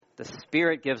The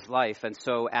Spirit gives life. And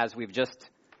so as we've just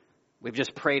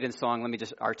prayed in song, let me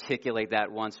just articulate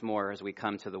that once more as we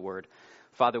come to the Word.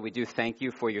 Father, we do thank you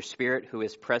for your Spirit who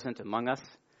is present among us.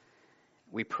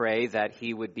 We pray that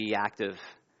he would be active.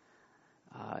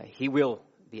 He will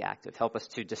be active. Help us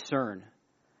to discern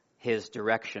his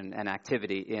direction and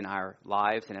activity in our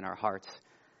lives and in our hearts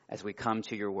as we come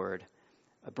to your word.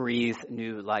 Breathe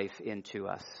new life into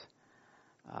us,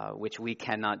 which we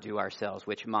cannot do ourselves,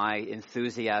 which my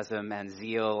enthusiasm and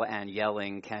zeal and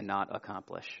yelling cannot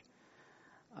accomplish.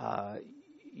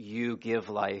 You give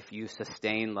life, you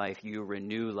sustain life, you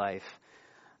renew life,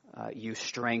 you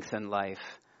strengthen life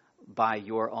by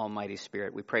your Almighty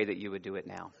Spirit. We pray that you would do it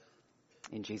now.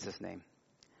 In Jesus' name,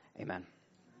 amen.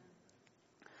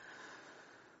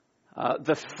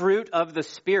 The fruit of the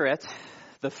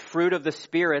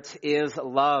Spirit is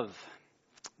love,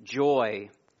 joy,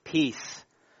 peace,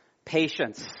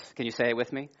 patience. Can you say it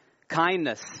with me?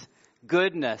 Kindness,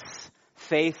 goodness,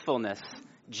 faithfulness,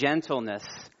 gentleness,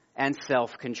 and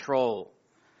self-control.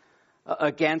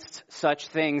 Against such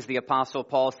things, the Apostle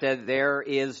Paul said, there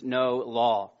is no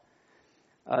law.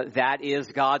 That is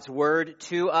God's word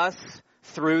to us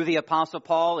through the Apostle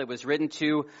Paul. It was written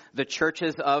to the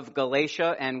churches of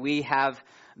Galatia, and we have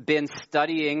been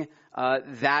studying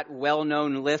that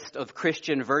well-known list of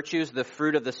Christian virtues, the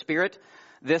fruit of the Spirit.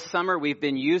 This summer, we've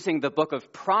been using the Book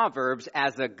of Proverbs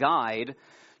as a guide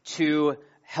to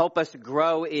help us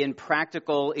grow in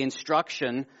practical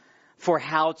instruction for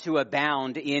how to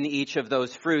abound in each of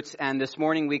those fruits. And this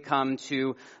morning, we come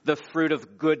to the fruit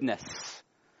of goodness.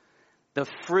 The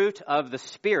fruit of the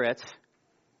Spirit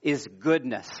is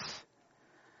goodness.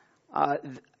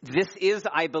 This is,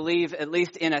 I believe, at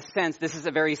least in a sense, this is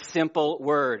a very simple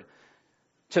word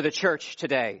to the church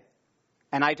today.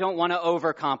 And I don't want to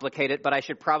overcomplicate it, but I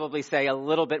should probably say a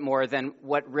little bit more than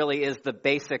what really is the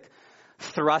basic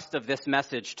thrust of this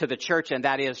message to the church, and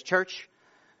that is, church,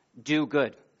 do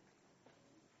good.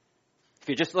 If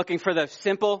you're just looking for the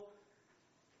simple,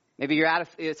 maybe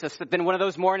it's just been one of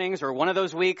those mornings or one of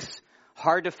those weeks,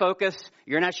 hard to focus,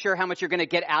 you're not sure how much you're going to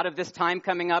get out of this time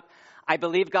coming up. I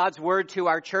believe God's word to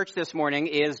our church this morning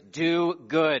is do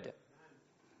good.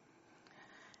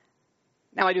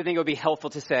 Now, I do think it would be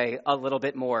helpful to say a little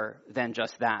bit more than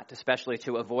just that, especially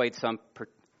to avoid some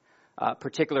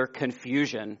particular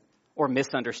confusion or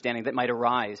misunderstanding that might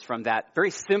arise from that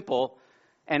very simple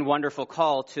and wonderful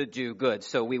call to do good.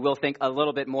 So we will think a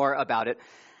little bit more about it.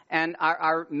 And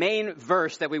our main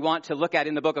verse that we want to look at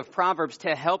in the book of Proverbs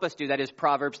to help us do that is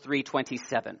Proverbs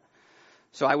 3:27.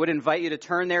 So I would invite you to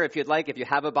turn there if you'd like. If you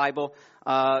have a Bible,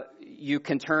 you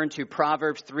can turn to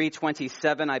Proverbs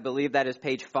 3:27. I believe that is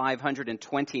page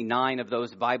 529 of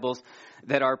those Bibles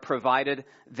that are provided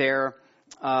there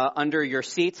under your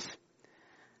seats.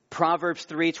 Proverbs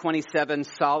 3:27,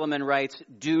 Solomon writes,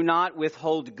 "Do not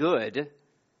withhold good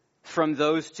from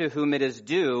those to whom it is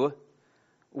due,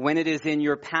 when it is in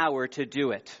your power to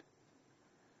do it."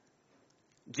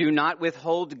 Do not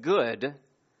withhold good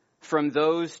from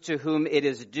those to whom it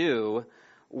is due,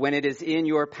 when it is in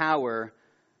your power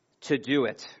to do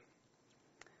it.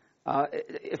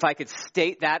 If I could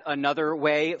state that another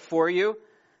way for you,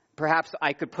 perhaps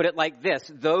I could put it like this.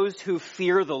 Those who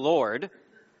fear the Lord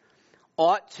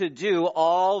ought to do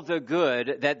all the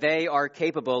good that they are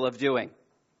capable of doing.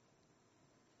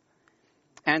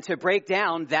 And to break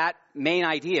down that main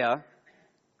idea,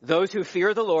 those who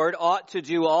fear the Lord ought to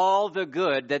do all the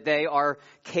good that they are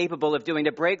capable of doing.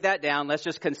 To break that down, let's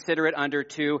just consider it under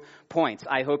 2 points.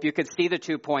 I hope you could see the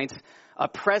 2 points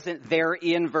present there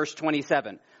in verse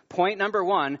 27. Point number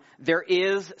 1, there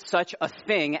is such a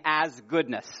thing as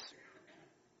goodness.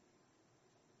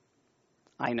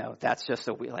 I know, that's just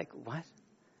like, what?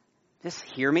 Just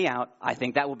hear me out. I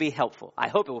think that will be helpful. I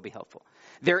hope it will be helpful.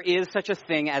 There is such a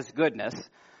thing as goodness.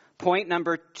 Point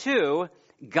number 2,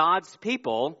 God's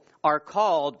people are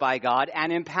called by God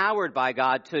and empowered by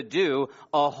God to do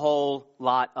a whole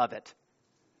lot of it.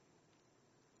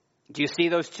 Do you see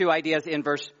those two ideas in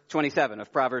verse 27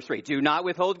 of Proverbs 3? Do not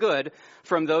withhold good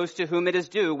from those to whom it is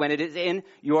due when it is in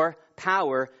your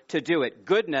power to do it.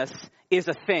 Goodness is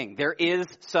a thing. There is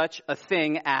such a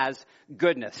thing as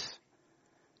goodness.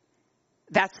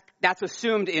 That's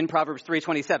assumed in Proverbs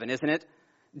 3:27, isn't it?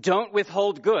 Don't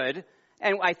withhold good.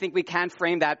 And I think we can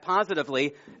frame that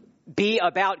positively. Be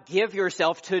about, give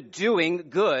yourself to doing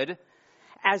good,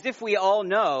 as if we all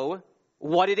know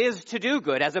what it is to do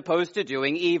good as opposed to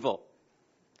doing evil.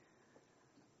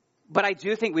 But I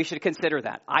do think we should consider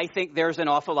that. I think there's an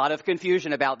awful lot of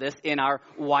confusion about this in our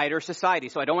wider society.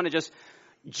 So I don't want to just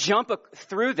jump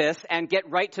through this and get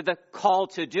right to the call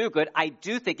to do good, I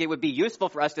do think it would be useful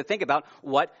for us to think about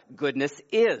what goodness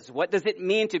is. What does it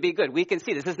mean to be good? We can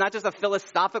see this is not just a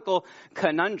philosophical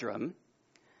conundrum.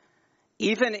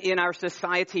 Even in our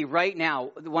society right now,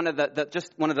 one of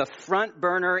the front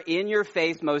burner, in your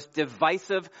face, most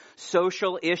divisive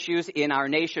social issues in our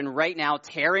nation right now,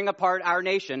 tearing apart our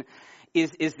nation,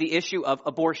 is the issue of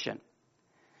abortion.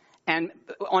 And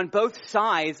on both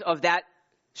sides of that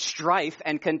strife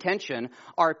and contention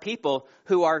are people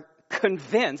who are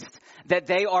convinced that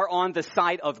they are on the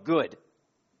side of good.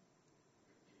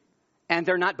 And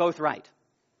they're not both right.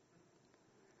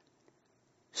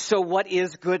 So what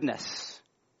is goodness?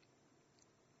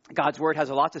 God's word has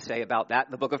a lot to say about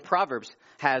that. The book of Proverbs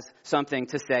has something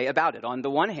to say about it. On the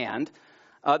one hand,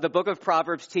 the book of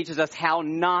Proverbs teaches us how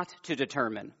not to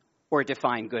determine or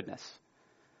define goodness.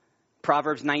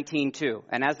 Proverbs 19:2.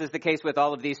 And as is the case with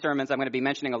all of these sermons, I'm going to be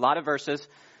mentioning a lot of verses.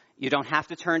 You don't have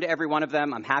to turn to every one of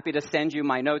them. I'm happy to send you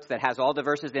my notes that has all the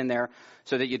verses in there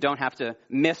so that you don't have to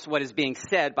miss what is being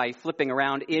said by flipping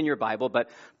around in your Bible. But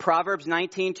Proverbs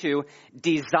 19:2,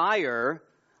 desire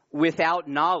without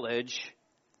knowledge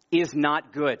is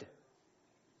not good.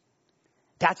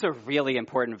 That's a really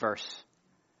important verse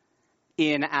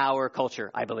in our culture,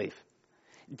 I believe.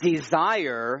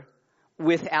 Desire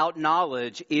without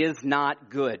knowledge is not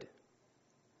good.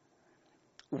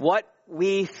 What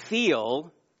we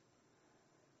feel,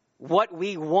 what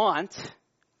we want,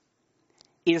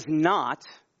 is not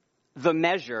the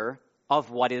measure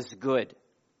of what is good.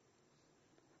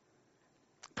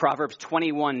 Proverbs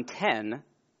 21:10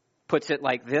 puts it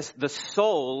like this: the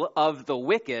soul of the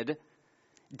wicked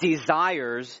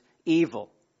desires evil.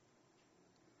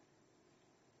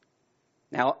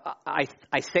 Now,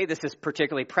 I say this is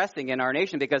particularly pressing in our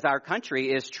nation because our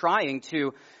country is trying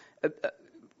to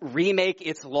remake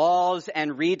its laws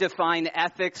and redefine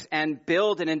ethics and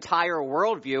build an entire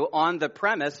worldview on the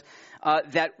premise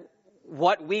that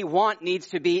what we want needs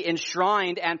to be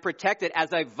enshrined and protected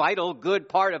as a vital, good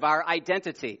part of our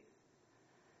identity.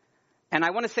 And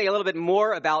I want to say a little bit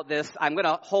more about this. I'm going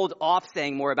to hold off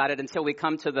saying more about it until we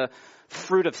come to the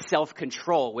fruit of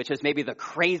self-control, which is maybe the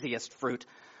craziest fruit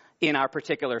in our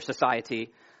particular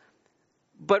society.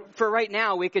 But for right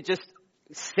now, we could just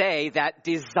say that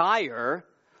desire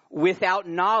without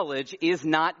knowledge is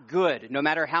not good. No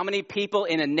matter how many people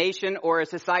in a nation or a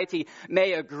society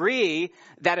may agree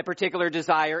that a particular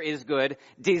desire is good,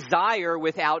 desire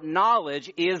without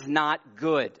knowledge is not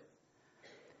good.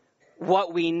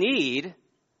 What we need,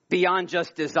 beyond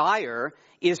just desire,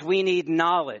 is we need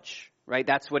knowledge, right?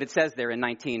 That's what it says there in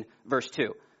 19 verse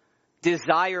 2.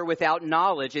 Desire without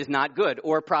knowledge is not good.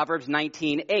 Or Proverbs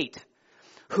 19:8.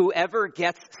 Whoever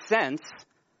gets sense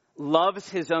loves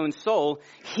his own soul.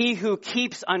 He who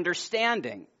keeps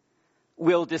understanding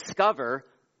will discover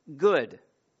good.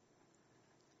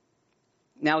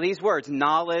 Now these words,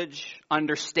 knowledge,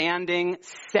 understanding,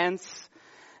 sense,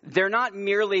 they're not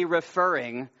merely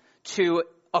referring to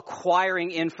acquiring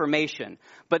information,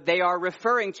 but they are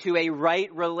referring to a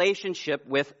right relationship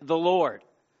with the Lord.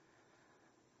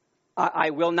 I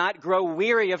will not grow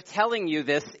weary of telling you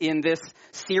this in this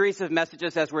series of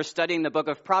messages as we're studying the book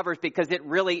of Proverbs, because it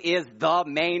really is the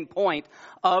main point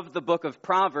of the book of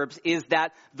Proverbs, is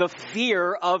that the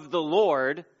fear of the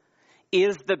Lord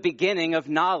is the beginning of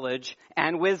knowledge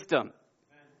and wisdom.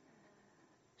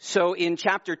 So in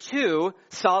chapter 2,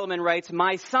 Solomon writes,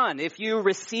 "My son, if you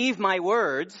receive my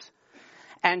words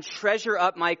and treasure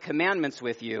up my commandments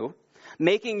with you,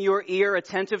 making your ear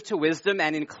attentive to wisdom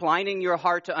and inclining your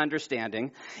heart to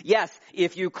understanding. Yes,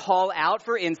 if you call out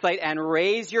for insight and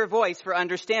raise your voice for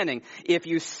understanding, if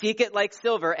you seek it like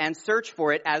silver and search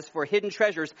for it as for hidden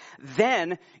treasures,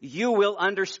 then you will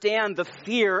understand the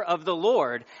fear of the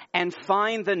Lord and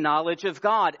find the knowledge of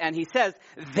God." And he says,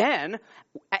 then,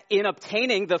 in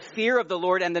obtaining the fear of the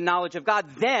Lord and the knowledge of God,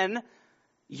 then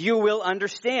you will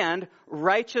understand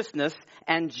righteousness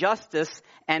and justice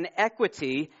and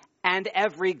equity and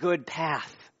every good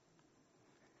path.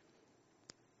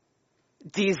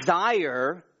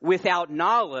 Desire without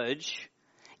knowledge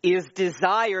is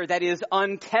desire that is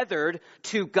untethered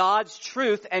to God's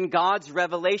truth and God's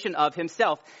revelation of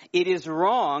himself. It is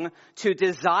wrong to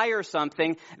desire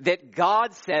something that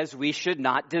God says we should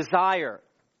not desire.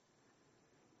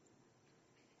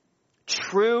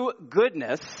 True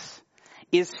goodness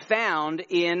is found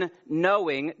in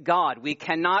knowing God. We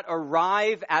cannot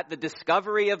arrive at the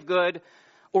discovery of good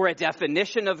or a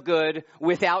definition of good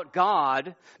without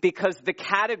God, because the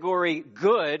category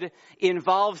good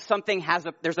involves something,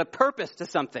 there's a purpose to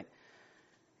something.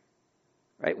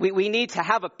 Right? We need to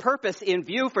have a purpose in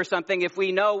view for something if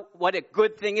we know what a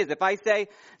good thing is. If I say,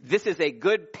 this is a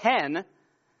good pen,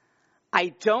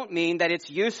 I don't mean that it's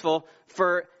useful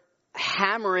for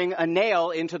hammering a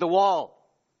nail into the wall.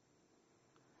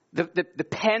 The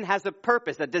pen has a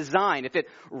purpose, a design. If it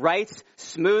writes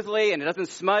smoothly and it doesn't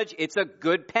smudge, it's a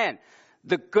good pen.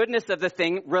 The goodness of the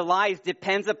thing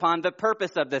depends upon the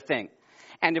purpose of the thing.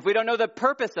 And if we don't know the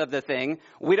purpose of the thing,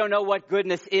 we don't know what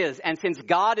goodness is. And since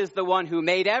God is the one who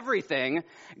made everything,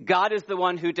 God is the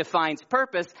one who defines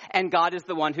purpose, and God is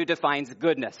the one who defines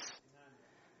goodness.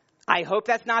 I hope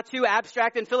that's not too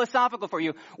abstract and philosophical for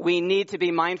you. We need to be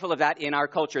mindful of that in our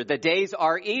culture. The days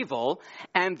are evil,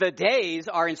 and the days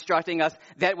are instructing us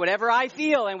that whatever I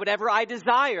feel and whatever I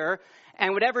desire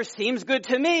and whatever seems good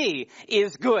to me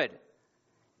is good.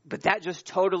 But that just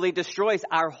totally destroys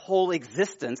our whole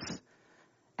existence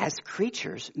as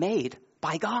creatures made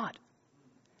by God.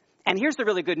 And here's the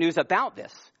really good news about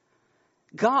this.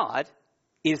 God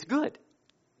is good.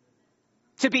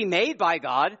 To be made by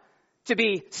God, to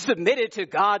be submitted to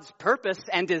God's purpose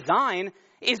and design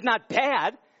is not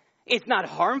bad. It's not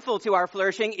harmful to our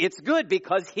flourishing. It's good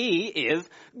because He is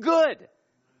good.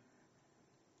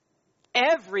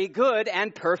 Every good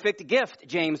and perfect gift,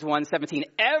 James 1:17.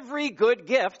 Every good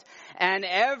gift and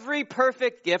every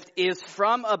perfect gift is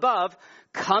from above,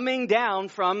 coming down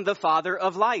from the Father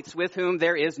of lights, with whom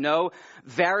there is no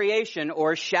variation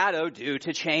or shadow due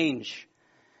to change.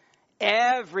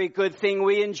 Every good thing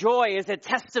we enjoy is a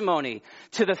testimony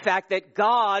to the fact that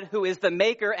God, who is the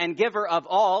maker and giver of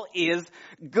all, is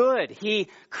good. He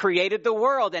created the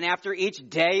world, and after each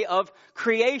day of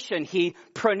creation, He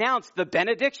pronounced the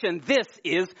benediction, this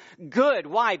is good.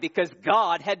 Why? Because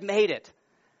God had made it.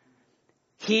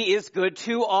 He is good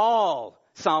to all.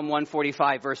 Psalm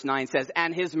 145 verse 9 says,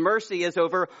 and His mercy is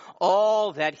over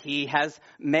all that He has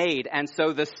made. And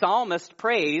so the psalmist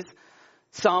prays,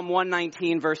 Psalm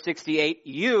 119 verse 68,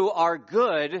 you are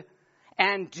good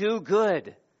and do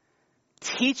good.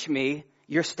 Teach me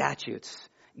your statutes.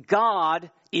 God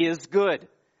is good.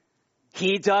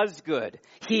 He does good.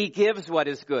 He gives what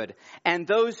is good. And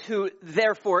those who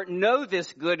therefore know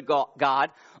this good God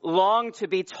long to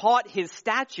be taught His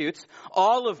statutes,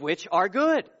 all of which are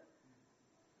good.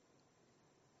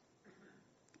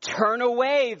 Turn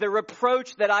away the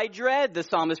reproach that I dread, the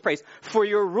psalmist prays, for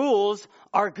your rules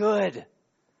are good.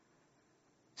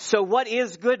 So what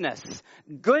is goodness?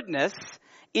 Goodness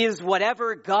is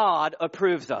whatever God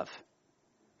approves of.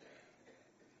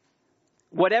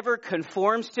 Whatever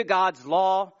conforms to God's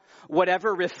law,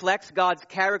 whatever reflects God's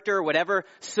character, whatever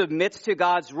submits to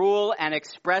God's rule and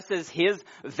expresses His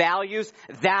values,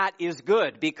 that is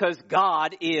good because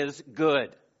God is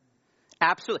good.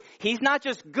 Absolutely. He's not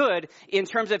just good in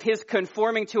terms of His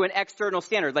conforming to an external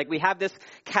standard. Like we have this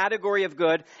category of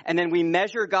good, and then we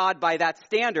measure God by that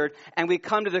standard, and we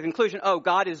come to the conclusion, oh,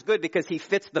 God is good because He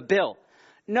fits the bill.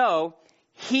 No,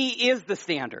 He is the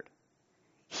standard.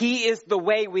 He is the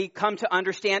way we come to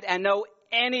understand and know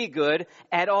any good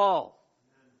at all.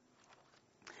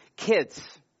 Kids,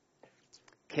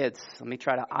 let me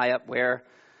try to eye up where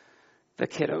the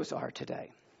kiddos are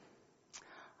today.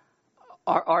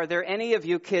 Are there any of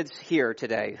you kids here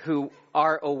today who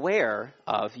are aware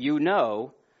of,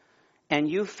 and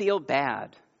you feel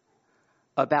bad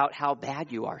about how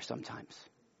bad you are sometimes?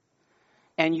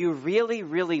 And you really,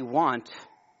 really want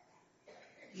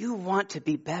to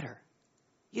be better.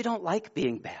 You don't like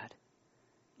being bad.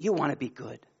 You want to be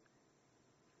good.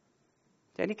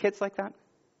 Any kids like that?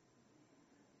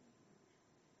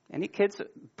 Any kids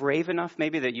brave enough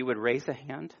maybe that you would raise a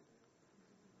hand?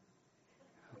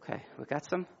 Okay, we got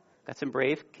some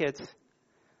brave kids.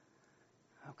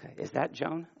 Okay, is that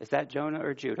Jonah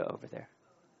or Judah over there?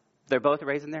 They're both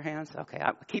raising their hands? Okay,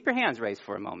 keep your hands raised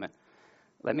for a moment.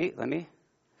 Let me,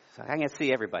 so I can't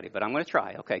see everybody, but I'm going to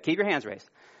try. Okay, keep your hands raised.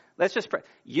 Let's just pray.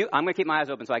 I'm going to keep my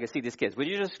eyes open so I can see these kids. Would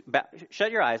you just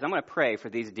shut your eyes? I'm going to pray for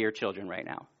these dear children right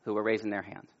now who are raising their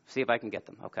hands. See if I can get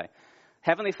them. Okay.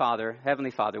 Heavenly Father,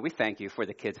 we thank you for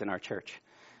the kids in our church.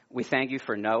 We thank you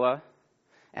for Noah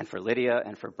and for Lydia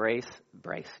and for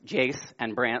Jace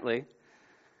and Brantley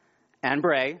and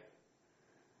Bray.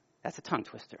 That's a tongue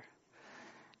twister.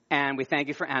 And we thank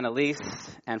you for Annalise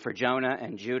and for Jonah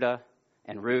and Judah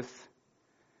and Ruth.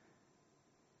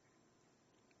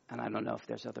 And I don't know if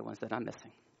there's other ones that I'm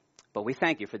missing. But we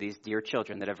thank you for these dear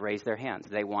children that have raised their hands.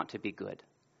 They want to be good.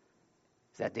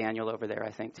 Is that Daniel over there,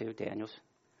 I think, too? Daniel's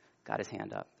got his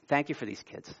hand up. Thank you for these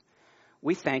kids.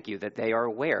 We thank you that they are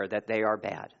aware that they are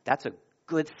bad. That's a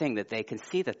good thing that they can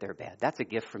see that they're bad. That's a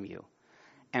gift from you.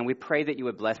 And we pray that you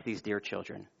would bless these dear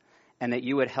children and that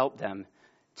you would help them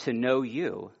to know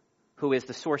you, who is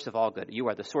the source of all good. You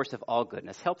are the source of all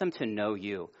goodness. Help them to know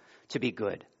you, to be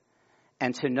good,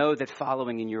 and to know that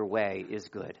following in your way is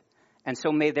good. And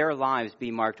so may their lives be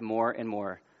marked more and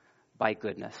more by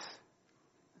goodness.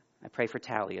 I pray for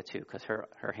Talia, too, because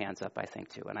her hand's up, I think,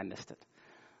 too, and I missed it.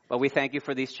 But we thank you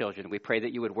for these children. We pray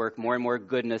that you would work more and more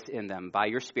goodness in them by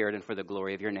your Spirit and for the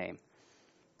glory of your name.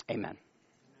 Amen.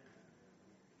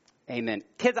 Amen.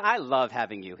 Kids, I love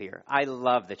having you here. I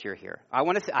love that you're here.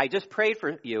 I just prayed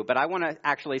for you, but I want to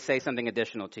actually say something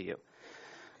additional to you.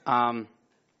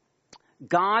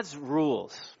 God's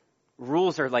rules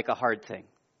are like a hard thing.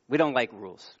 We don't like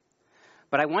rules.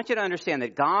 But I want you to understand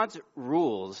that God's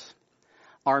rules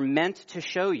are meant to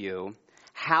show you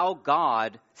how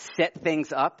God set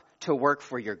things up to work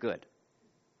for your good.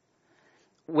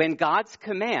 When God's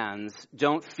commands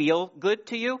don't feel good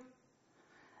to you,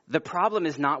 the problem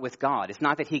is not with God. It's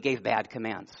not that he gave bad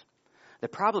commands. The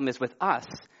problem is with us,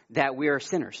 that we are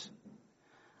sinners.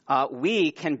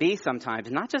 We can be sometimes,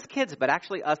 not just kids, but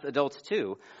actually us adults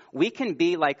too, we can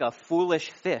be like a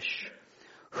foolish fish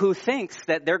who thinks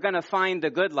that they're going to find the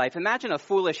good life. Imagine a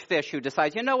foolish fish who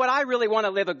decides, you know what, I really want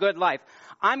to live a good life.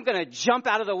 I'm going to jump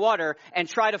out of the water and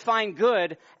try to find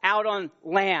good out on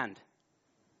land.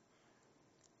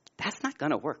 That's not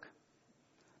going to work.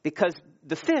 Because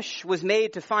the fish was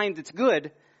made to find its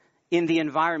good in the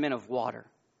environment of water.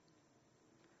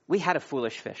 We had a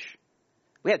foolish fish.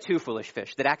 We had two foolish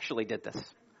fish that actually did this.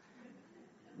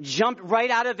 Jumped right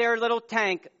out of their little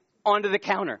tank onto the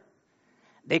counter.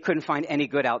 They couldn't find any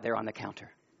good out there on the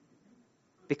counter.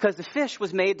 Because the fish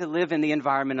was made to live in the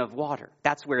environment of water.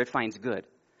 That's where it finds good.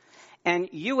 And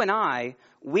you and I,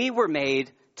 we were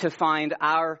made to find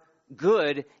our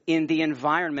good in the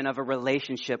environment of a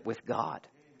relationship with God.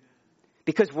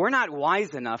 Because we're not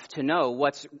wise enough to know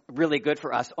what's really good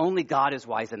for us. Only God is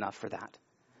wise enough for that.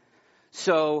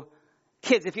 So,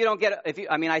 kids,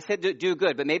 I said do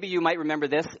good, but maybe you might remember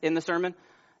this in the sermon.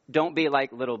 Don't be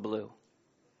like little Blue.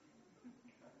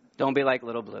 Don't be like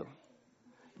little Blue.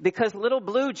 Because little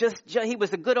Blue he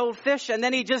was a good old fish, and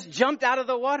then he just jumped out of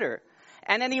the water.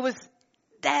 And then he was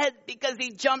dead because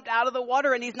he jumped out of the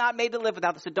water, and he's not made to live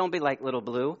without this. So don't be like little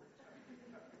Blue.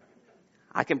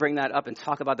 I can bring that up and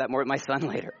talk about that more with my son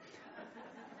later.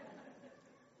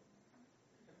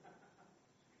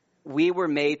 We were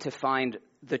made to find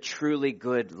the truly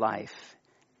good life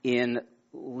in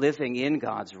living in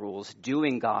God's rules,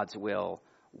 doing God's will,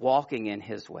 walking in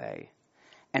his way.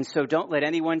 And so don't let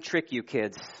anyone trick you,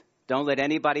 kids. Don't let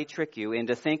anybody trick you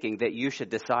into thinking that you should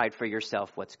decide for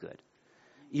yourself what's good.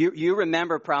 You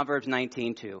remember Proverbs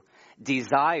 19:2.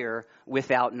 Desire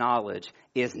without knowledge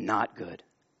is not good.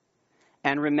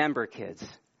 And remember, kids,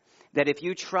 that if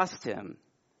you trust him,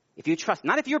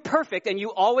 not if you're perfect and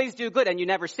you always do good and you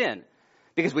never sin,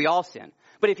 because we all sin,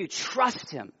 but if you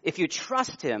trust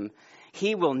him,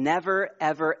 he will never,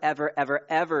 ever, ever, ever,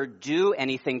 ever do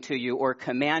anything to you or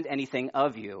command anything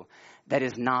of you that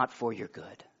is not for your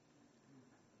good.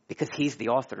 Because he's the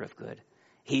author of good.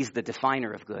 He's the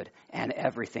definer of good. And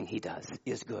everything he does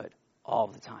is good all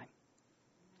the time.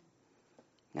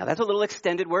 Now, that's a little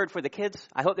extended word for the kids.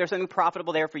 I hope there's something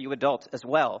profitable there for you adults as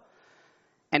well.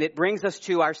 And it brings us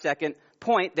to our second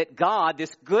point, that God,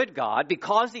 this good God,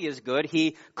 because he is good,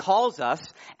 he calls us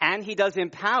and he does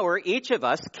empower each of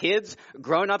us, kids,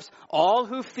 grown-ups, all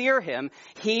who fear him.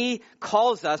 He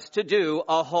calls us to do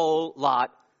a whole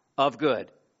lot of good.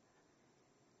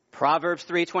 Proverbs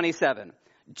 3:27.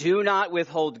 Do not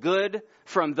withhold good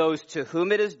from those to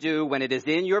whom it is due when it is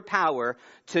in your power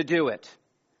to do it.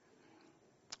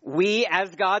 We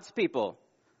as God's people,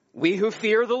 we who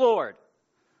fear the Lord,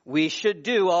 we should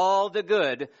do all the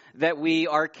good that we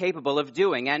are capable of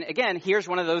doing. And again, here's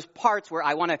one of those parts where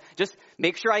I want to just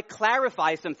make sure I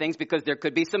clarify some things because there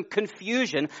could be some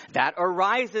confusion that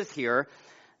arises here.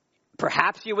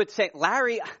 Perhaps you would say,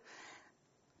 Larry,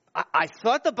 I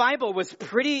thought the Bible was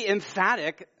pretty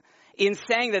emphatic in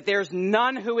saying that there's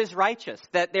none who is righteous,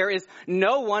 that there is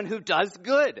no one who does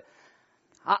good.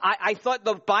 I thought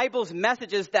the Bible's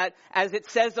message is that, as it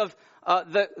says of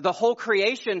the whole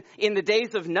creation in the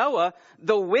days of Noah,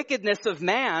 the wickedness of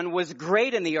man was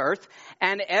great in the earth,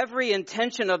 and every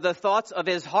intention of the thoughts of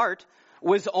his heart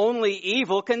was only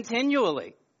evil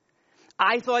continually.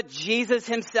 I thought Jesus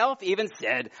himself even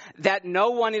said that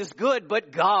no one is good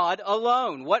but God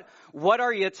alone. What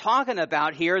are you talking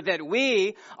about here that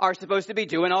we are supposed to be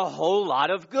doing a whole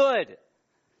lot of good?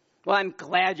 Well, I'm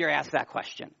glad you asked that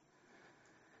question.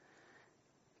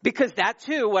 Because that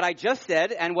too, what I just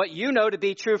said, and what you know to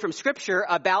be true from Scripture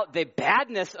about the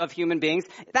badness of human beings,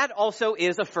 that also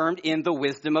is affirmed in the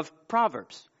wisdom of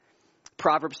Proverbs.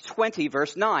 Proverbs 20,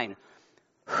 verse 9.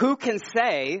 Who can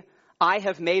say, I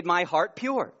have made my heart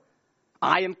pure.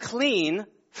 I am clean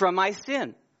from my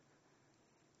sin.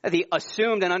 The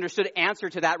assumed and understood answer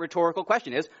to that rhetorical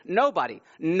question is nobody.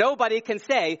 Nobody can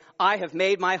say, I have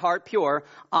made my heart pure.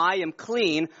 I am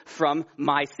clean from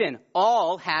my sin.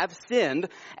 All have sinned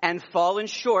and fallen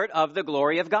short of the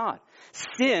glory of God.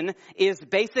 Sin is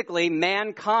basically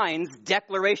mankind's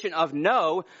declaration of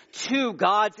no to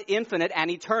God's infinite and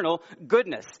eternal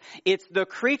goodness. It's the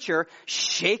creature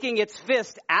shaking its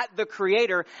fist at the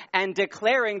Creator and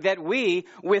declaring that we,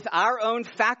 with our own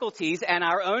faculties and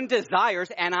our own desires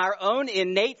and our own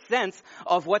innate sense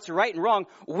of what's right and wrong,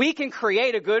 we can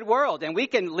create a good world and we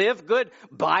can live good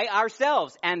by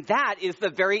ourselves. And that is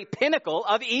the very pinnacle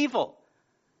of evil.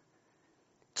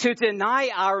 To deny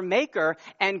our Maker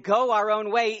and go our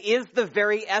own way is the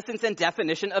very essence and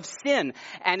definition of sin.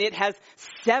 And it has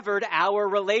severed our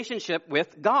relationship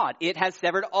with God. It has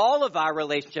severed all of our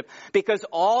relationship because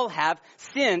all have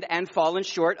sinned and fallen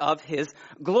short of His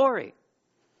glory.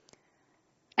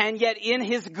 And yet in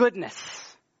His goodness,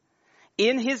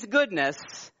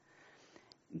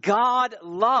 God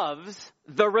loves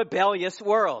the rebellious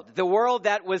world, the world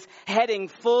that was heading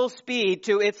full speed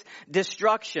to its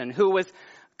destruction, who was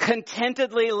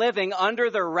contentedly living under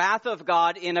the wrath of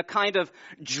God in a kind of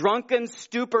drunken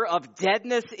stupor of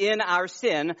deadness in our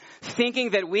sin, thinking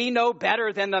that we know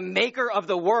better than the Maker of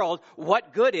the world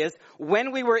what good is.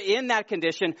 When we were in that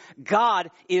condition, God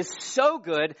is so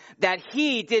good that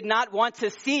He did not want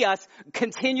to see us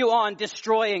continue on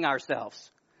destroying ourselves.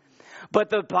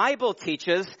 But the Bible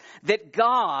teaches that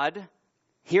God,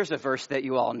 here's a verse that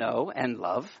you all know and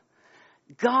love,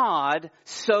 God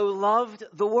so loved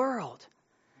the world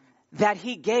that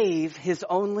He gave His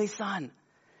only Son,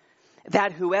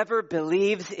 that whoever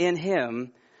believes in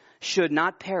Him should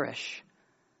not perish,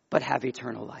 but have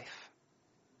eternal life.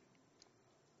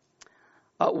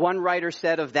 One writer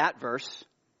said of that verse,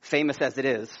 famous as it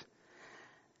is,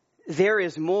 there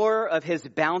is more of His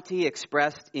bounty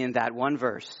expressed in that one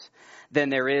verse than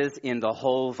there is in the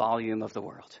whole volume of the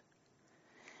world.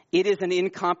 It is an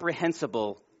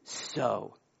incomprehensible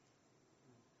so.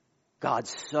 God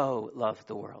so loved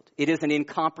the world. It is an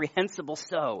incomprehensible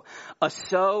so, a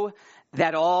so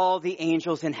that all the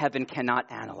angels in heaven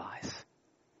cannot analyze.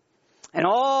 And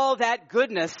all that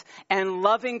goodness and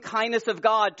loving kindness of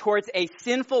God towards a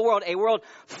sinful world, a world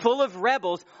full of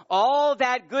rebels, all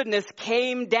that goodness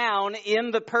came down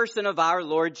in the person of our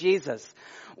Lord Jesus.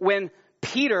 When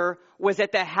Peter was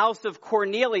at the house of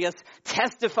Cornelius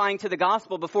testifying to the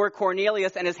gospel before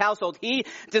Cornelius and his household, he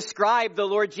described the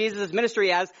Lord Jesus'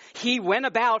 ministry as He went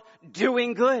about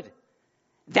doing good.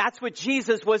 That's what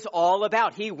Jesus was all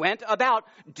about. He went about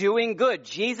doing good.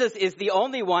 Jesus is the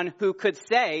only one who could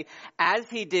say, as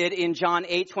He did in John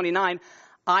 8:29,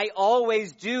 I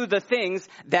always do the things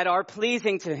that are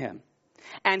pleasing to Him.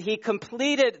 And He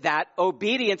completed that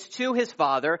obedience to His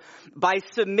Father by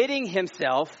submitting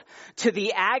Himself to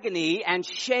the agony and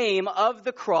shame of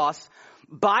the cross,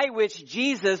 by which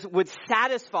Jesus would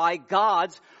satisfy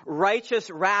God's righteous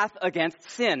wrath against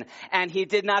sin. And He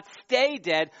did not stay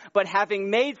dead, but having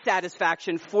made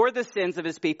satisfaction for the sins of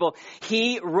His people,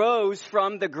 He rose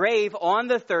from the grave on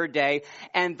the third day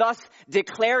and thus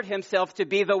declared Himself to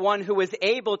be the one who was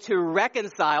able to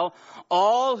reconcile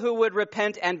all who would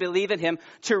repent and believe in Him,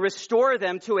 to restore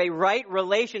them to a right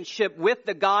relationship with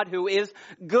the God who is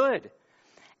good.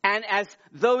 And as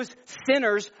those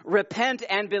sinners repent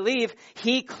and believe,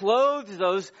 He clothes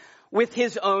those with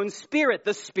His own Spirit,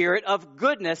 the Spirit of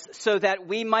goodness, so that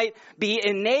we might be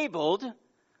enabled,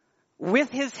 with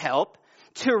His help,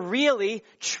 to really,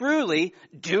 truly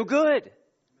do good.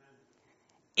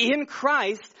 In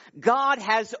Christ, God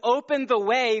has opened the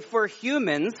way for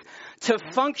humans to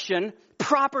function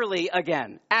properly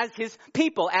again, as His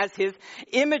people, as His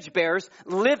image bearers,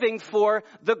 living for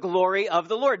the glory of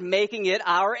the Lord, making it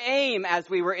our aim, as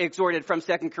we were exhorted from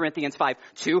 2 Corinthians 5,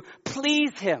 to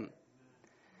please Him.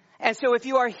 And so if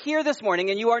you are here this morning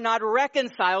and you are not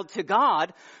reconciled to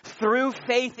God through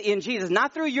faith in Jesus,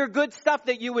 not through your good stuff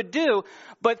that you would do,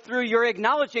 but through your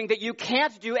acknowledging that you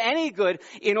can't do any good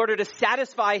in order to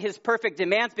satisfy His perfect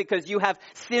demands because you have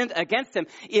sinned against Him,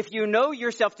 if you know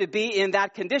yourself to be in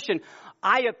that condition,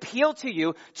 I appeal to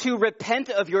you to repent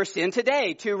of your sin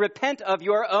today, to repent of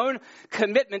your own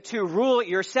commitment to rule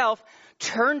yourself.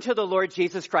 Turn to the Lord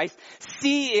Jesus Christ,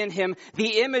 see in Him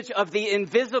the image of the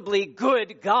invisibly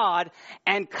good God,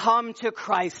 and come to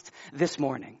Christ this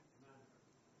morning.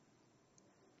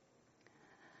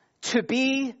 To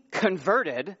be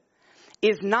converted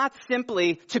is not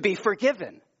simply to be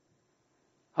forgiven.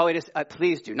 Oh, it is,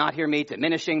 please do not hear me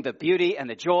diminishing the beauty and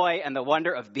the joy and the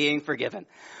wonder of being forgiven.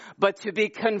 But to be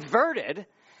converted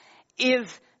is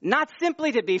not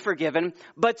simply to be forgiven,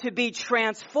 but to be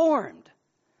transformed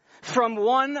from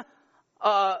one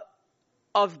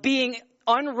of being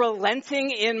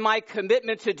unrelenting in my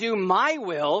commitment to do my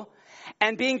will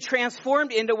and being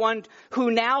transformed into one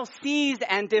who now sees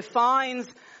and defines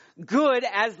good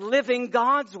as living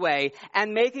God's way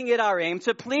and making it our aim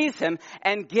to please him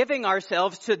and giving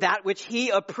ourselves to that which he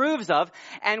approves of.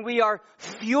 And we are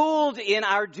fueled in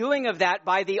our doing of that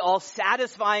by the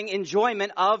all-satisfying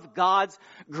enjoyment of God's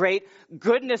great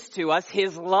goodness to us,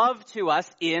 his love to us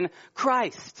in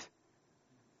Christ.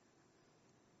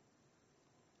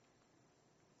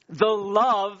 The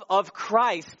love of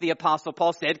Christ, the Apostle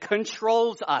Paul said,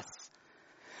 controls us.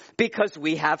 Because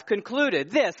we have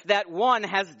concluded this, that one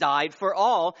has died for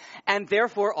all, and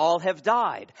therefore all have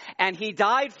died. And he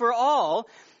died for all,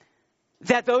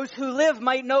 that those who live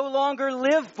might no longer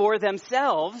live for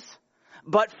themselves,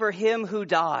 but for him who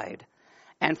died,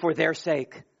 and for their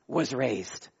sake was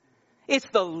raised. It's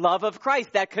the love of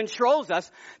Christ that controls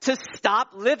us to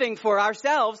stop living for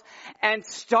ourselves and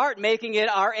start making it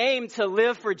our aim to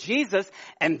live for Jesus,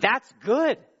 and that's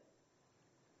good.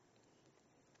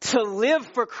 To live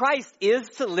for Christ is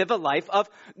to live a life of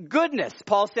goodness.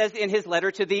 Paul says in his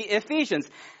letter to the Ephesians,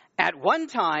 at one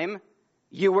time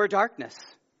you were darkness,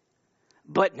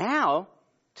 but now,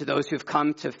 to those who've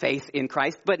come to faith in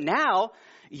Christ, but now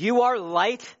you are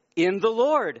light in the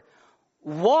Lord.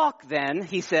 Walk then,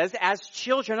 he says, as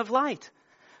children of light,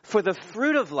 for the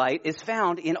fruit of light is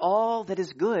found in all that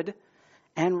is good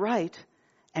and right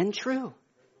and true.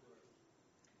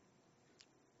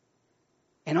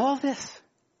 And all this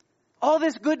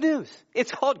good news.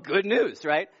 It's called good news,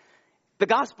 right? The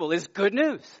gospel is good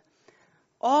news.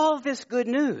 All this good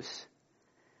news.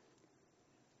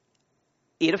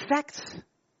 It affects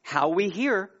how we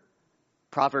hear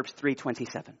Proverbs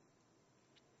 3:27.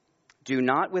 Do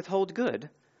not withhold good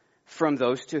from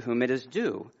those to whom it is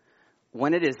due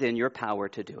when it is in your power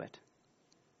to do it.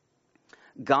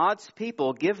 God's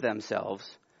people give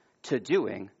themselves to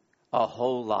doing a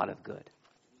whole lot of good.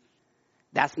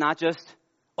 That's not just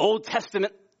Old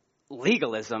Testament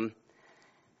legalism.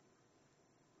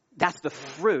 That's the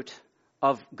fruit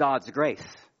of God's grace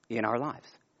in our lives.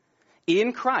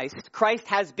 In Christ, Christ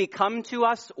has become to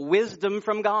us wisdom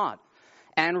from God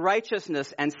and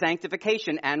righteousness and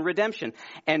sanctification and redemption.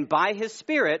 And by his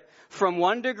Spirit, from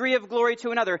one degree of glory to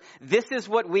another, this is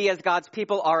what we as God's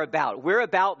people are about. We're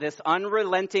about this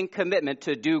unrelenting commitment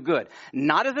to do good.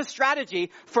 Not as a strategy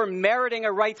for meriting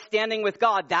a right standing with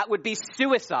God. That would be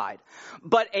suicide.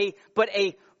 But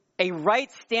a right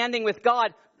standing with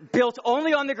God built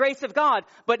only on the grace of God,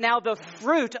 but now the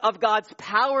fruit of God's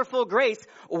powerful grace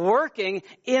working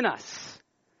in us.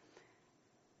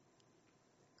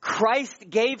 Christ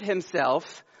gave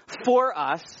himself for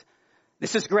us.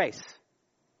 This is grace.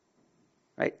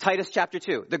 Right? Titus chapter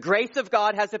 2. The grace of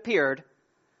God has appeared.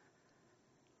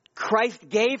 Christ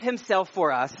gave himself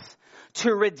for us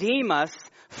to redeem us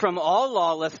from all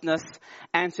lawlessness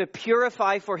and to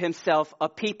purify for himself a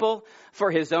people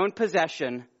for his own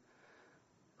possession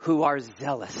who are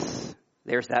zealous.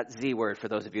 There's that Z word for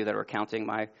those of you that are counting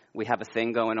we have a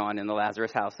thing going on in the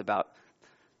Lazarus house about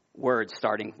words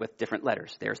starting with different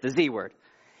letters. There's the Z word.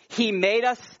 He made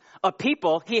us a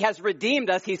people. He has redeemed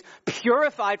us. He's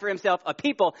purified for himself a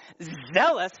people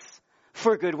zealous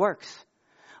for good works.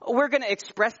 We're going to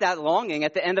express that longing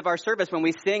at the end of our service when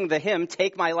we sing the hymn,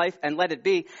 Take My Life and Let It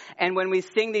Be. And when we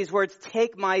sing these words,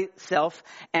 take myself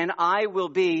and I will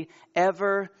be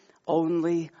ever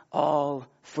only all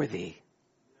for thee.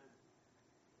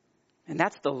 And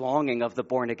that's the longing of the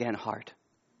born again heart.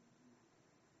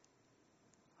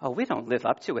 Oh, we don't live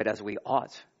up to it as we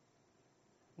ought.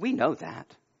 We know that.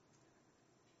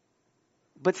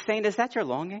 But saint, is that your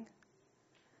longing?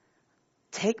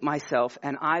 Take myself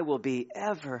and I will be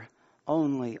ever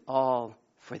only all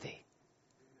for thee.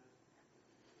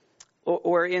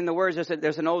 Or in the words,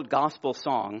 there's an old gospel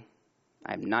song.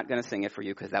 I'm not going to sing it for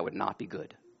you because that would not be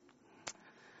good.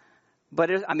 But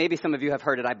maybe some of you have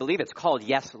heard it. I believe it's called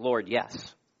Yes, Lord,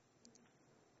 Yes.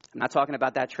 I'm not talking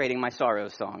about that Trading My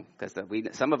Sorrows song, because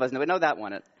some of us know that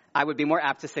one. I would be more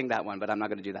apt to sing that one, but I'm not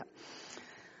going to do that.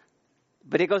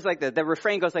 But it goes like this. The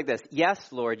refrain goes like this.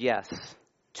 Yes, Lord, yes,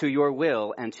 to your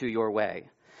will and to your way.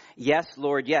 Yes,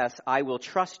 Lord, yes, I will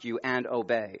trust you and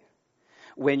obey.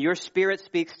 When your Spirit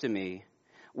speaks to me,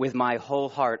 with my whole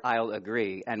heart I'll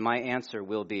agree, and my answer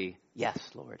will be, yes,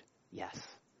 Lord, yes.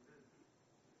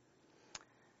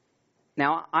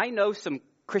 Now, I know some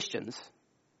Christians.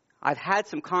 I've had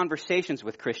some conversations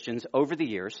with Christians over the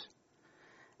years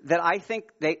that I think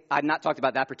I've not talked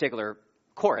about that particular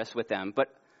chorus with them, but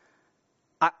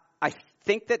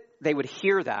think that they would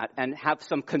hear that and have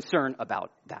some concern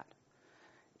about that.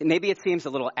 Maybe it seems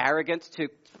a little arrogant to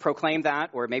proclaim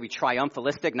that, or maybe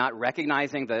triumphalistic, not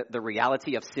recognizing the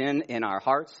reality of sin in our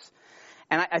hearts.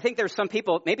 And I think there's some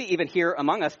people, maybe even here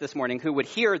among us this morning, who would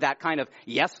hear that kind of,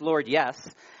 yes, Lord, yes,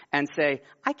 and say,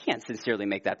 I can't sincerely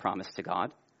make that promise to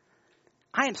God.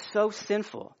 I am so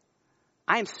sinful.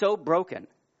 I am so broken.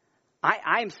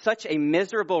 I am such a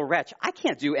miserable wretch. I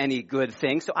can't do any good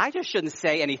thing, so I just shouldn't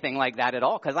say anything like that at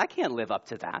all, because I can't live up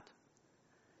to that.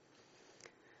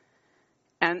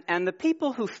 And the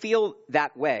people who feel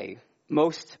that way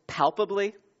most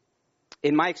palpably,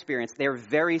 in my experience, they're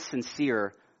very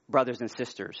sincere brothers and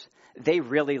sisters. They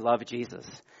really love Jesus.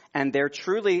 And they're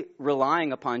truly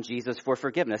relying upon Jesus for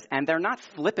forgiveness. And they're not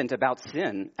flippant about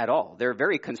sin at all. They're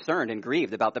very concerned and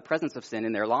grieved about the presence of sin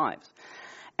in their lives.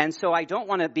 And so I don't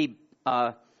want to be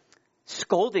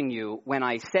scolding you when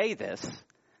I say this.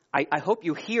 I hope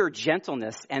you hear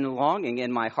gentleness and longing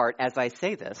in my heart as I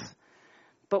say this.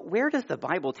 But where does the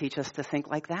Bible teach us to think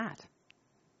like that?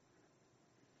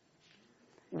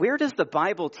 Where does the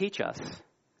Bible teach us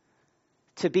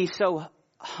to be so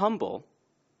humble?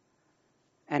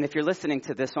 And if you're listening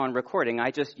to this on recording,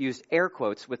 I just used air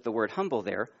quotes with the word humble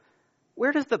there.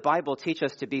 Where does the Bible teach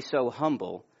us to be so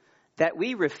humble that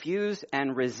we refuse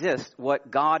and resist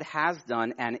what God has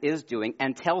done and is doing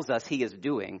and tells us he is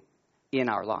doing in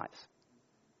our lives?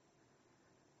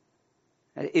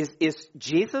 Is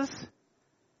Jesus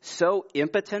so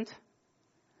impotent?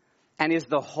 And is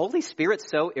the Holy Spirit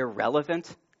so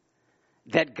irrelevant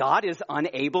that God is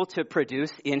unable to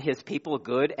produce in his people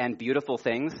good and beautiful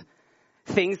things?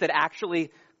 Things that actually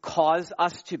cause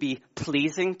us to be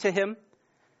pleasing to him?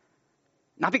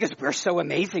 Not because we're so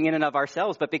amazing in and of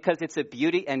ourselves, but because it's a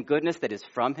beauty and goodness that is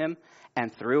from him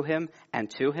and through him and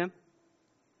to him.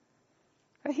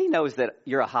 He knows that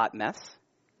you're a hot mess.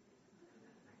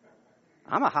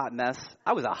 I'm a hot mess.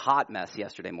 I was a hot mess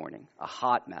yesterday morning. A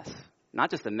hot mess. Not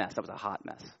just a mess, I was a hot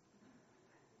mess.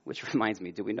 Which reminds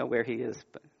me, do we know where he is?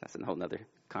 But that's a whole nother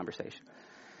conversation.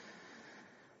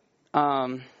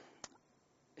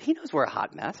 He knows we're a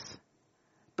hot mess.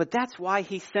 But that's why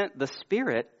he sent the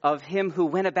Spirit of him who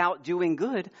went about doing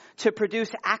good to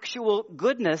produce actual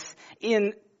goodness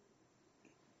in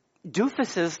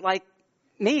doofuses like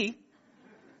me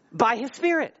by his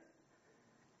Spirit.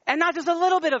 And not just a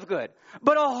little bit of good,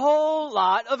 but a whole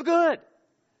lot of good.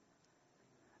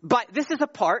 But this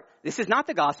is not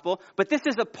the gospel, but this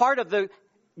is a part of the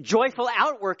joyful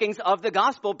outworkings of the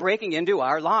gospel breaking into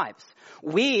our lives.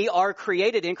 We are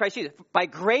created in Christ Jesus. By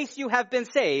grace you have been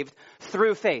saved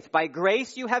through faith. By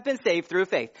grace you have been saved through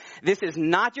faith. This is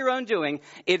not your own doing.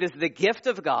 It is the gift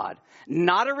of God,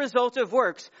 not a result of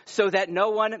works, so that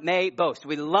no one may boast.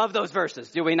 We love those verses,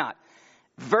 do we not?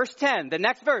 Verse 10, the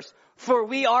next verse. For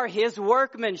we are his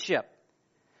workmanship,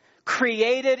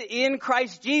 created in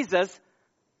Christ Jesus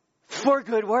for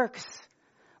good works,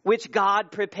 which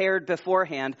God prepared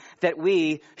beforehand that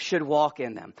we should walk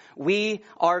in them. We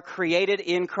are created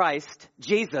in Christ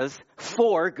Jesus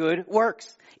for good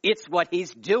works. It's what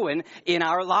he's doing in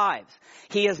our lives.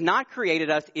 He has not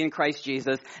created us in Christ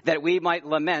Jesus that we might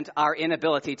lament our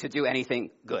inability to do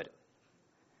anything good.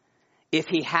 If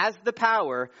he has the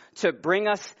power to bring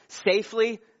us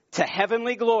safely to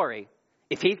heavenly glory,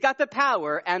 if he's got the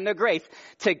power and the grace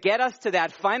to get us to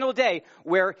that final day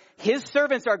where his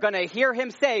servants are going to hear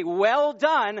him say, well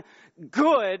done,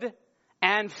 good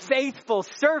and faithful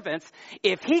servants,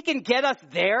 if he can get us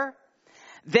there,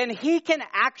 then he can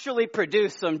actually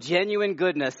produce some genuine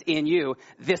goodness in you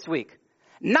this week.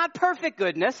 Not perfect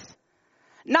goodness,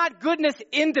 not goodness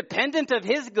independent of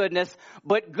his goodness,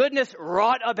 but goodness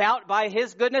wrought about by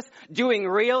his goodness, doing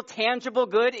real, tangible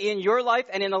good in your life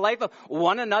and in the life of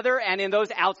one another and in those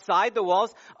outside the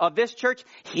walls of this church.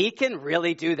 He can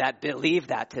really do that. Believe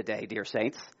that today, dear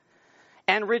saints.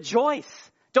 And rejoice.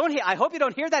 I hope you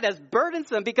don't hear that as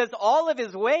burdensome, because all of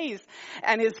his ways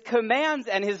and his commands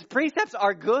and his precepts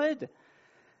are good.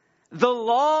 The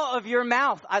law of your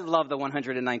mouth. I love the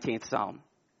 119th Psalm.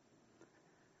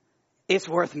 It's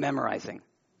worth memorizing.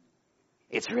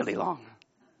 It's really long.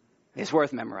 It's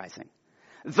worth memorizing.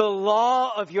 The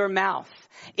law of your mouth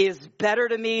is better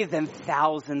to me than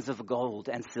thousands of gold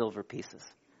and silver pieces.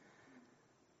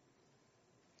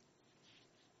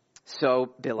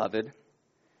 So, beloved,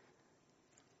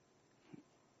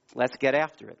 let's get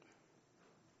after it.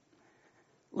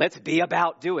 Let's be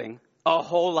about doing a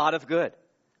whole lot of good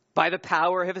by the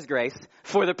power of his grace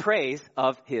for the praise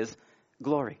of his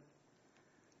glory.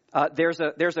 There's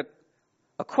a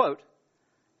quote.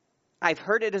 I've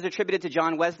heard it is attributed to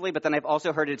John Wesley, but then I've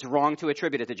also heard it's wrong to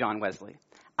attribute it to John Wesley.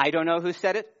 I don't know who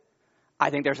said it. I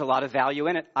think there's a lot of value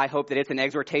in it. I hope that it's an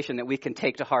exhortation that we can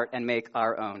take to heart and make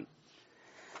our own.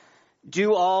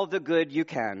 Do all the good you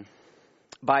can,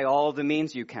 by all the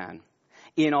means you can,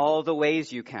 in all the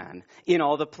ways you can, in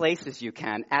all the places you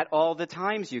can, at all the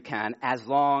times you can, as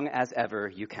long as ever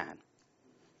you can.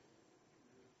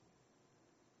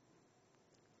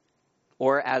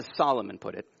 Or as Solomon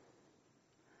put it,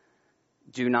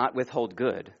 do not withhold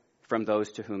good from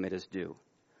those to whom it is due,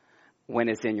 when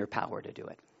it's in your power to do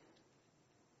it.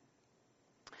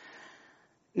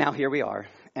 Now here we are,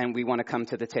 and we want to come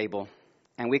to the table,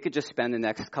 and we could just spend the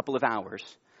next couple of hours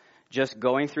just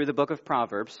going through the book of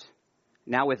Proverbs.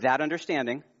 Now with that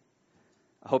understanding,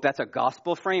 I hope that's a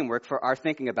gospel framework for our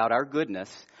thinking about our goodness.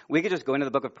 We could just go into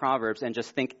the book of Proverbs and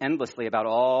just think endlessly about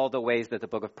all the ways that the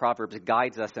book of Proverbs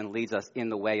guides us and leads us in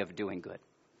the way of doing good.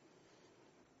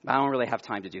 I don't really have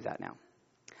time to do that now.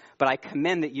 But I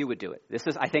commend that you would do it.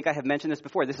 I think I have mentioned this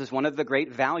before. This is one of the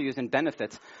great values and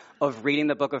benefits of reading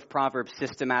the book of Proverbs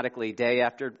systematically, day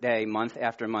after day, month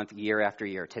after month, year after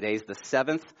year. Today's the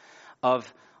 7th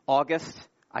of August.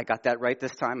 I got that right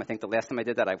this time. I think the last time I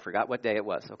did that, I forgot what day it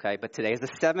was, okay? But today's the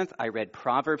 7th. I read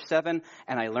Proverbs 7,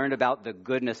 and I learned about the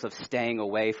goodness of staying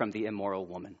away from the immoral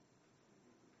woman.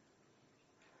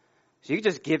 So you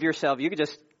could just you could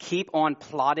just keep on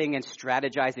plotting and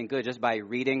strategizing good just by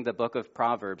reading the book of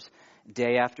Proverbs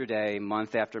day after day,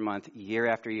 month after month, year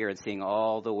after year, and seeing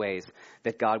all the ways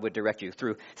that God would direct you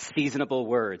through seasonable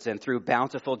words and through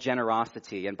bountiful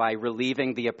generosity and by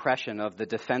relieving the oppression of the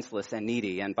defenseless and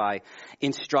needy and by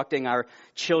instructing our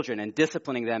children and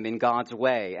disciplining them in God's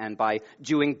way and by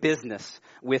doing business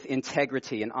with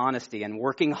integrity and honesty and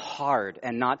working hard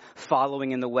and not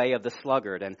following in the way of the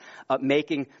sluggard and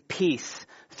making peace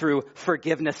through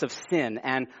forgiveness of sin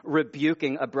and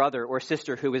rebuking a brother or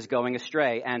sister who is going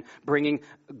astray and bringing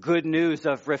good news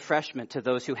of refreshment to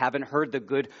those who haven't heard the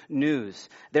good news.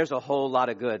 There's a whole lot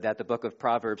of good that the book of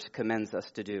Proverbs commends us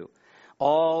to do.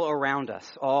 All around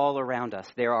us,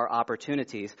 there are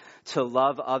opportunities to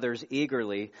love others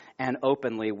eagerly and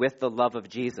openly with the love of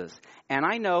Jesus. And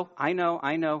I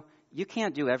know, you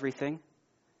can't do everything.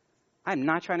 I'm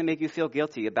not trying to make you feel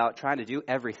guilty about trying to do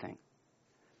everything.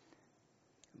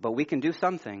 But we can do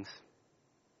some things.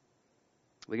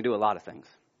 We can do a lot of things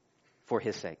for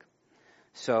his sake.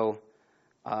 So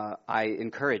I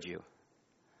encourage you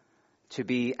to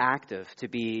be active, to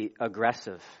be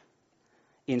aggressive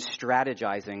in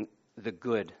strategizing the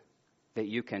good that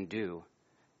you can do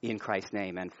in Christ's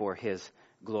name and for his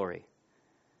glory.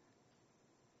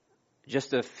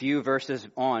 Just a few verses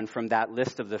on from that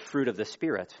list of the fruit of the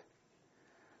Spirit.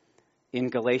 In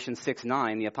Galatians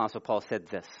 6:9, the Apostle Paul said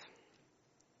this: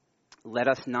 "Let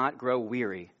us not grow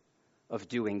weary of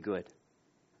doing good.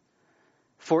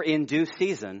 For in due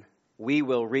season we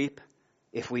will reap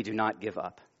if we do not give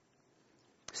up."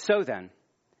 So then,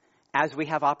 as we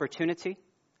have opportunity,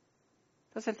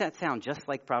 doesn't that sound just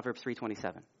like Proverbs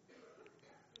 3:27?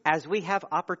 As we have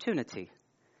opportunity,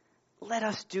 let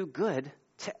us do good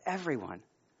to everyone,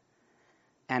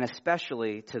 and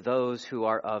especially to those who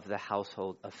are of the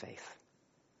household of faith.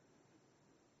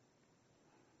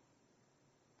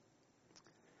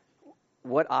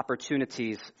 What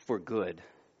opportunities for good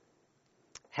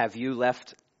have you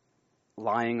left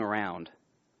lying around,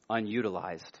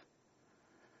 unutilized?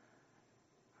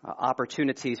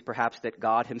 Opportunities perhaps that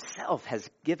God himself has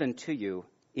given to you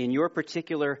in your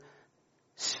particular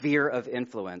sphere of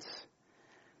influence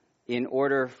in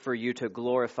order for you to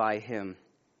glorify him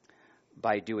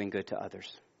by doing good to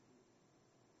others.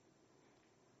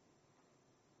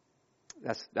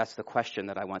 That's the question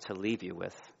that I want to leave you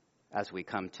with as we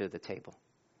come to the table.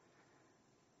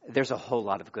 There's a whole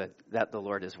lot of good that the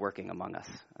Lord is working among us.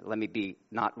 Let me be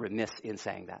not remiss in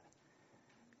saying that.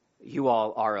 You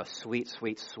all are a sweet,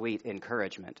 sweet, sweet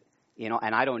encouragement.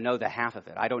 And I don't know the half of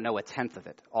it. I don't know a tenth of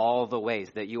it. All the ways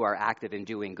that you are active in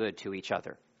doing good to each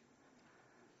other.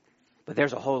 But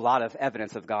there's a whole lot of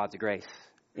evidence of God's grace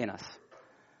in us.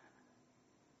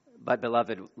 But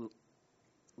beloved,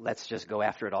 let's just go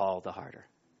after it all the harder.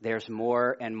 There's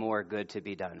more and more good to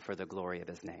be done for the glory of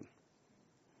his name.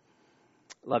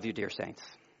 Love you, dear saints.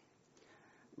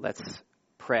 Let's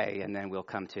pray, and then we'll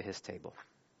come to his table.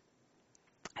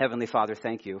 Heavenly Father,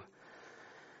 thank you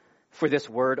for this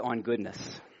word on goodness.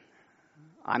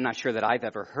 I'm not sure that I've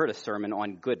ever heard a sermon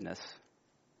on goodness.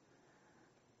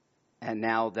 And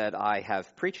now that I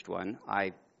have preached one,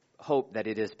 I hope that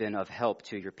it has been of help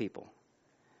to your people,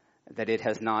 that it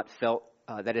has not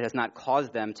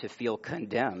caused them to feel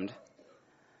condemned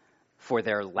for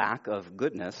their lack of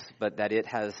goodness, but that it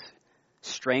has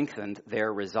strengthened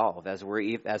their resolve, as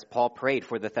Paul prayed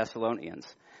for the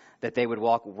Thessalonians, that they would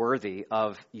walk worthy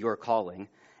of your calling,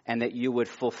 and that you would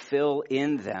fulfill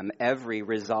in them every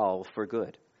resolve for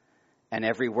good and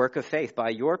every work of faith by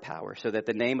your power, so that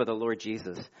the name of the Lord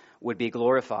Jesus would be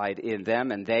glorified in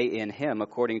them and they in him,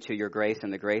 according to your grace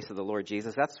and the grace of the Lord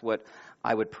Jesus. That's what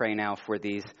I would pray now for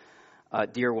these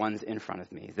dear ones in front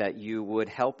of me, that you would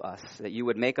help us, that you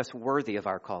would make us worthy of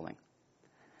our calling,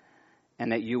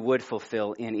 and that you would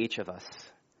fulfill in each of us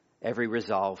every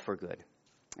resolve for good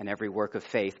and every work of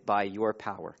faith by your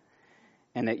power,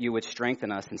 and that you would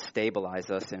strengthen us and stabilize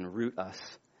us and root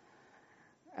us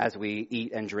as we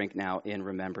eat and drink now in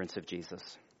remembrance of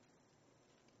Jesus.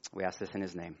 We ask this in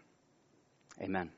his name. Amen.